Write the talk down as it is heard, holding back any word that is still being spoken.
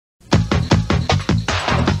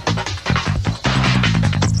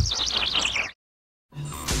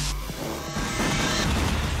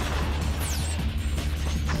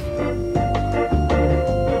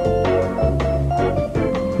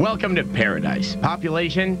Welcome to paradise.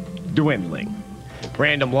 Population dwindling.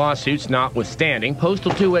 Random lawsuits notwithstanding,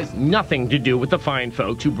 Postal 2 has nothing to do with the fine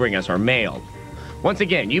folks who bring us our mail. Once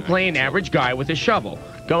again, you play an average guy with a shovel,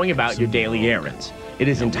 going about your daily errands. It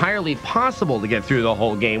is entirely possible to get through the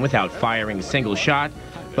whole game without firing a single shot,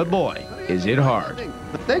 but boy, is it hard.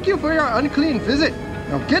 But thank you for your unclean visit.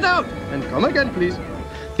 Now get out and come again, please.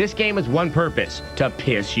 This game has one purpose, to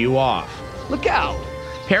piss you off. Look out!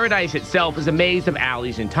 Paradise itself is a maze of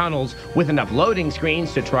alleys and tunnels with enough loading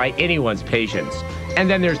screens to try anyone's patience. And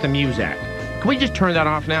then there's the music. Can we just turn that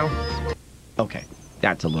off now? Okay,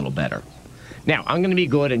 that's a little better. Now, I'm gonna be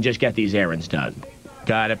good and just get these errands done.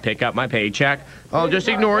 Gotta pick up my paycheck. I'll just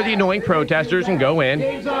ignore the annoying protesters and go in.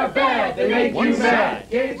 Games are bad, they make you mad.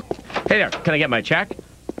 Hey there, can I get my check?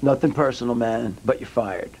 Nothing personal, man, but you're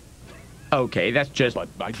fired. Okay, that's just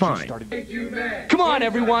fine. Come on,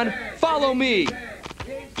 everyone, follow me.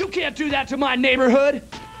 You can't do that to my neighborhood.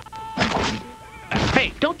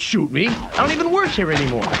 Hey, don't shoot me. I don't even work here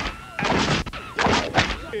anymore.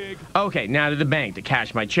 Okay, now to the bank to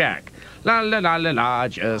cash my check. La la la la la,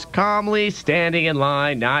 just calmly standing in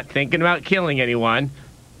line, not thinking about killing anyone.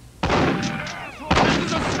 This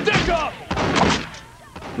is a stick-up!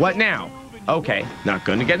 What now? Okay, not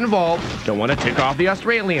gonna get involved. Don't want to tick off the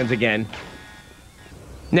Australians again.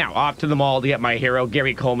 Now, off to the mall to get my hero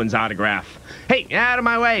Gary Coleman's autograph. Hey, out of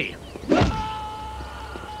my way!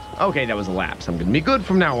 Okay, that was a lapse. I'm gonna be good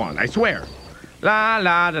from now on, I swear. La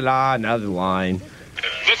la la la, another line.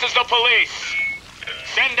 This is the police.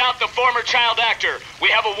 Send out the former child actor. We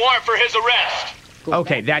have a warrant for his arrest.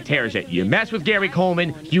 Okay, that tears it. You mess with Gary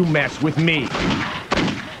Coleman, you mess with me.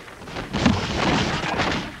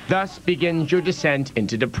 Thus begins your descent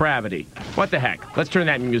into depravity. What the heck? Let's turn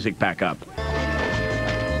that music back up.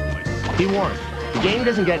 Be warned, the game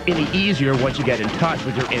doesn't get any easier once you get in touch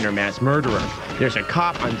with your inner mass murderer. There's a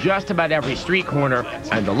cop on just about every street corner,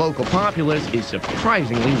 and the local populace is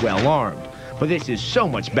surprisingly well armed. But this is so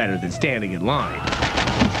much better than standing in line.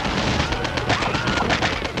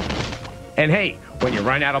 And hey, when you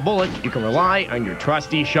run out of bullets, you can rely on your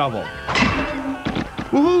trusty shovel.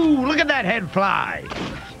 Woohoo! Look at that head fly!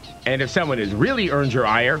 And if someone has really earned your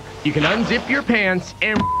ire, you can unzip your pants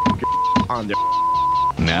and on their.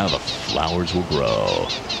 Now the flowers will grow.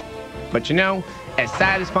 But you know, as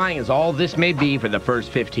satisfying as all this may be for the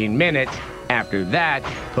first 15 minutes, after that,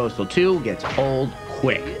 Postal 2 gets old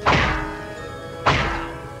quick.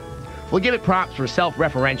 We'll give it props for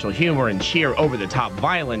self-referential humor and sheer over-the-top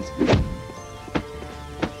violence.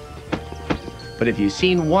 But if you've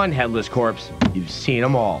seen one headless corpse, you've seen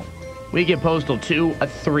them all. We give Postal 2 a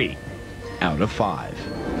 3 out of 5.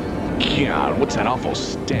 God, what's that awful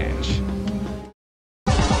stench?